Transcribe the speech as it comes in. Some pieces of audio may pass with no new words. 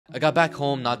I got back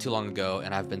home not too long ago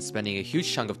and I've been spending a huge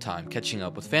chunk of time catching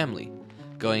up with family,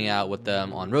 going out with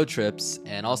them on road trips,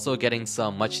 and also getting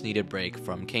some much needed break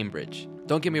from Cambridge.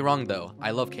 Don't get me wrong though,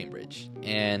 I love Cambridge,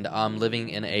 and I'm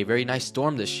living in a very nice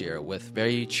dorm this year with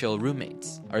very chill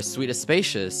roommates. Our suite is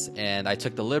spacious, and I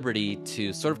took the liberty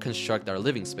to sort of construct our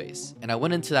living space, and I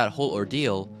went into that whole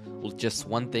ordeal with just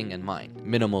one thing in mind: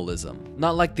 minimalism.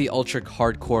 Not like the ultra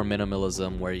hardcore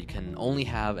minimalism where you can only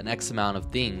have an X amount of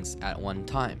things at one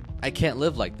time. I can't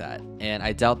live like that, and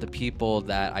I doubt the people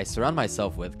that I surround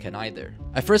myself with can either.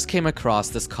 I first came across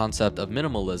this concept of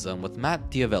minimalism with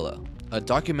Matt D'Avella, a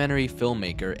documentary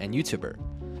filmmaker and YouTuber.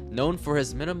 Known for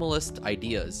his minimalist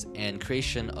ideas and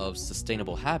creation of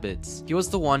sustainable habits, he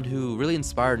was the one who really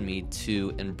inspired me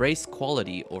to embrace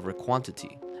quality over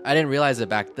quantity. I didn't realize it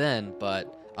back then,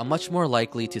 but I'm much more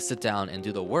likely to sit down and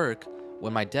do the work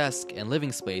when my desk and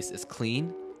living space is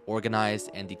clean, organized,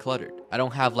 and decluttered. I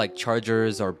don't have like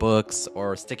chargers or books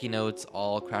or sticky notes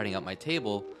all crowding up my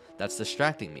table that's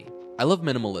distracting me. I love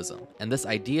minimalism and this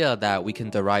idea that we can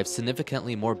derive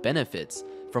significantly more benefits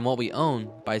from what we own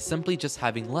by simply just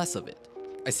having less of it.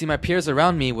 I see my peers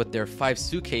around me with their 5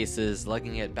 suitcases,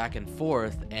 lugging it back and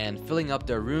forth and filling up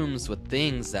their rooms with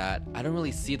things that I don't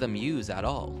really see them use at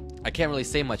all. I can't really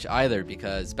say much either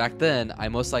because back then I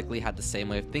most likely had the same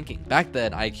way of thinking. Back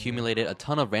then I accumulated a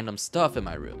ton of random stuff in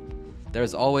my room.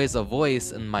 There's always a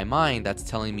voice in my mind that's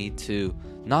telling me to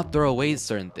not throw away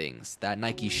certain things, that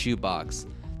Nike shoebox,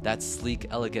 that sleek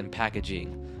elegant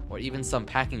packaging, or even some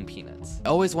packing peanuts. I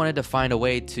always wanted to find a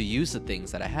way to use the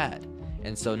things that I had.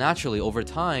 And so naturally, over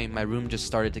time, my room just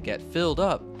started to get filled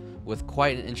up with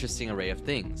quite an interesting array of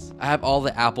things. I have all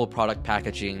the Apple product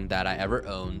packaging that I ever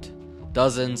owned,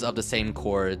 dozens of the same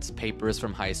cords, papers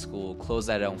from high school, clothes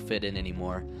that I don't fit in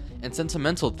anymore, and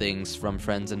sentimental things from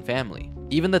friends and family.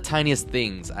 Even the tiniest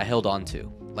things I held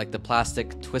onto, like the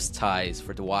plastic twist ties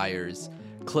for the wires,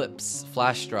 clips,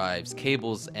 flash drives,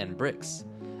 cables, and bricks.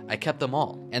 I kept them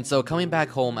all. And so coming back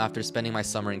home after spending my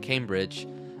summer in Cambridge,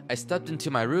 I stepped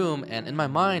into my room and in my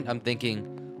mind I'm thinking,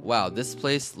 wow, this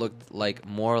place looked like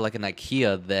more like an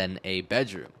IKEA than a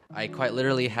bedroom. I quite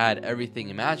literally had everything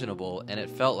imaginable and it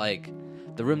felt like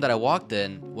the room that I walked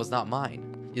in was not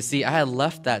mine. You see, I had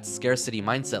left that scarcity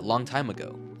mindset long time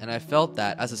ago, and I felt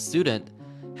that as a student,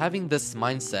 having this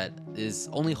mindset is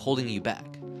only holding you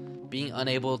back, being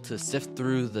unable to sift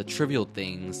through the trivial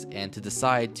things and to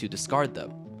decide to discard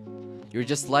them. You're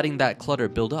just letting that clutter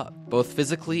build up, both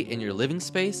physically in your living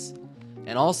space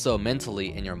and also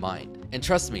mentally in your mind. And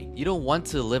trust me, you don't want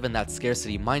to live in that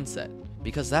scarcity mindset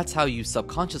because that's how you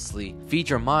subconsciously feed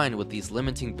your mind with these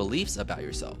limiting beliefs about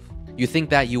yourself. You think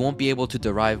that you won't be able to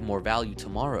derive more value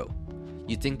tomorrow.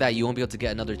 You think that you won't be able to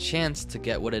get another chance to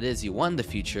get what it is you want in the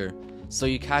future, so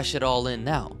you cash it all in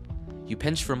now. You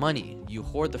pinch for money, you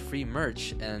hoard the free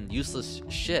merch and useless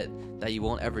shit that you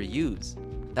won't ever use.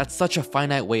 That's such a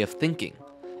finite way of thinking.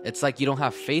 It's like you don't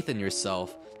have faith in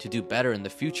yourself to do better in the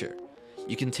future.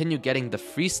 You continue getting the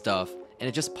free stuff and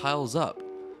it just piles up.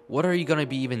 What are you going to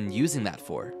be even using that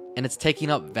for? And it's taking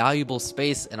up valuable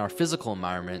space in our physical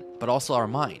environment, but also our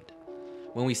mind.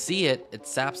 When we see it, it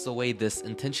saps away this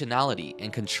intentionality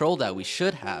and control that we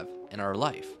should have in our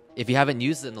life. If you haven't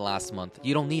used it in the last month,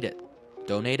 you don't need it.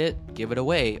 Donate it, give it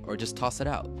away, or just toss it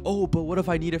out. Oh, but what if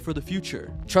I need it for the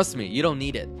future? Trust me, you don't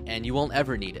need it, and you won't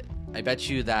ever need it. I bet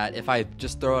you that if I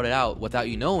just throw it out without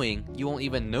you knowing, you won't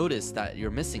even notice that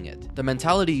you're missing it. The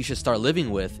mentality you should start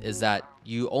living with is that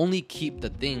you only keep the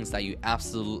things that you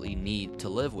absolutely need to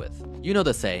live with. You know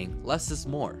the saying, less is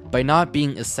more. By not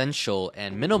being essential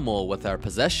and minimal with our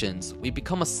possessions, we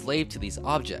become a slave to these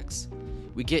objects.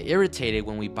 We get irritated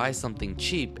when we buy something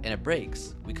cheap and it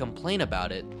breaks. We complain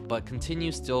about it, but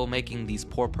continue still making these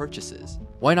poor purchases.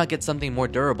 Why not get something more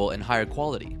durable and higher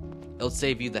quality? It'll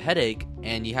save you the headache,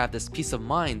 and you have this peace of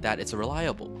mind that it's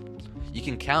reliable. You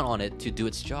can count on it to do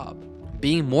its job.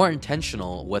 Being more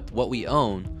intentional with what we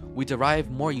own, we derive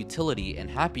more utility and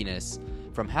happiness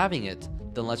from having it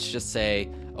than, let's just say,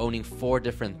 owning 4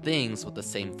 different things with the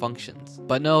same functions.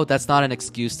 But no, that's not an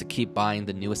excuse to keep buying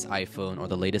the newest iPhone or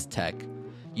the latest tech.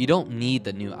 You don't need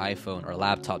the new iPhone or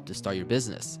laptop to start your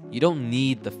business. You don't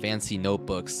need the fancy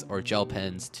notebooks or gel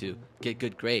pens to get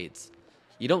good grades.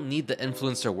 You don't need the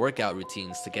influencer workout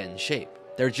routines to get in shape.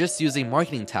 They're just using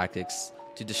marketing tactics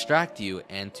to distract you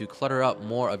and to clutter up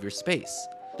more of your space.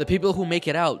 The people who make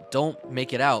it out don't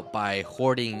make it out by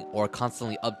hoarding or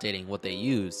constantly updating what they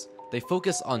use. They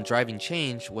focus on driving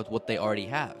change with what they already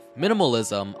have.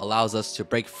 Minimalism allows us to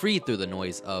break free through the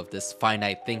noise of this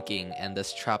finite thinking and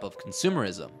this trap of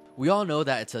consumerism. We all know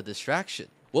that it's a distraction.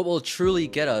 What will truly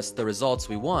get us the results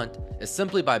we want is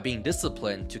simply by being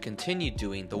disciplined to continue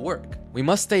doing the work. We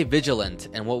must stay vigilant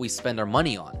in what we spend our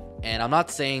money on. And I'm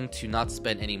not saying to not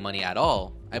spend any money at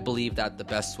all. I believe that the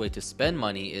best way to spend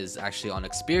money is actually on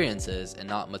experiences and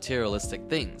not materialistic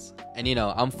things. And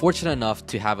I'm fortunate enough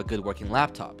to have a good working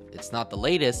laptop. It's not the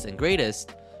latest and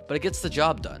greatest, but it gets the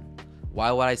job done.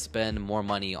 Why would I spend more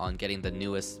money on getting the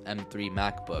newest M3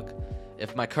 MacBook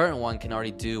if my current one can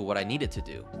already do what I need it to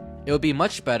do? It would be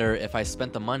much better if I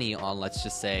spent the money on, let's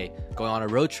just say, going on a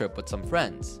road trip with some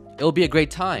friends. It will be a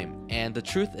great time, and the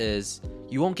truth is,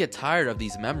 you won't get tired of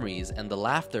these memories and the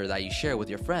laughter that you share with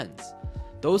your friends.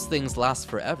 Those things last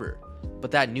forever,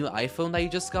 but that new iPhone that you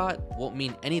just got won't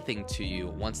mean anything to you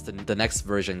once the next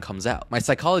version comes out. My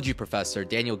psychology professor,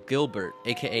 Daniel Gilbert,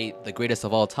 aka the greatest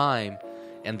of all time,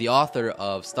 and the author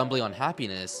of Stumbling on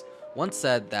Happiness, once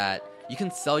said that you can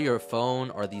sell your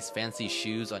phone or these fancy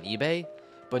shoes on eBay,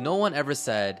 but no one ever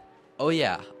said, oh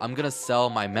yeah, I'm gonna sell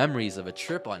my memories of a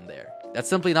trip on there. That's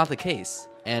simply not the case,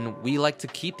 and we like to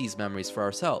keep these memories for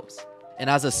ourselves. And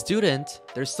as a student,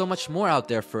 there's so much more out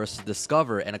there for us to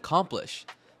discover and accomplish.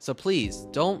 So please,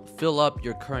 don't fill up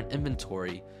your current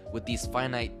inventory with these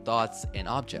finite thoughts and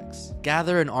objects.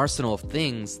 Gather an arsenal of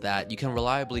things that you can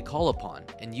reliably call upon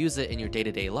and use it in your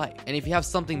day-to-day life. And if you have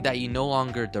something that you no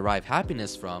longer derive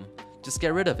happiness from, just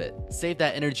get rid of it. Save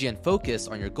that energy and focus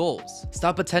on your goals.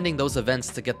 Stop attending those events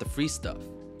to get the free stuff.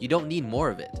 You don't need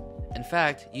more of it. In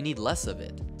fact, you need less of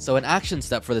it. So an action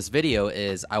step for this video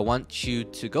is I want you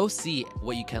to go see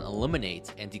what you can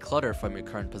eliminate and declutter from your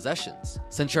current possessions.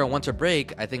 Since you're on winter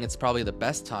break, I think it's probably the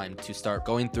best time to start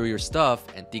going through your stuff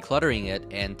and decluttering it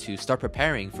and to start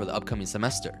preparing for the upcoming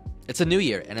semester. It's a new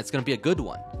year and it's going to be a good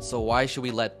one, so why should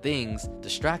we let things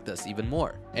distract us even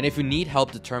more? And if you need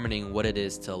help determining what it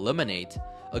is to eliminate,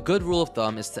 a good rule of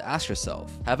thumb is to ask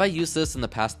yourself, have I used this in the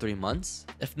past 3 months?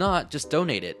 If not, just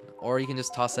donate it, or you can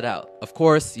just toss it out. Of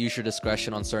course, use your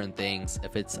discretion on certain things.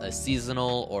 If it's a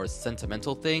seasonal or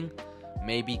sentimental thing,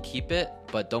 maybe keep it,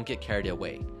 but don't get carried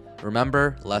away.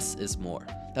 Remember, less is more.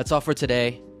 That's all for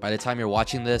today. By the time you're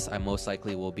watching this, I most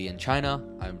likely will be in China.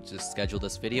 I've just scheduled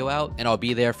this video out, and I'll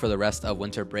be there for the rest of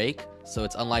winter break, so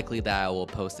it's unlikely that I will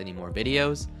post any more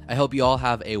videos. I hope you all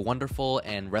have a wonderful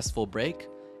and restful break,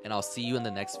 and I'll see you in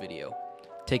the next video.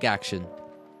 Take action.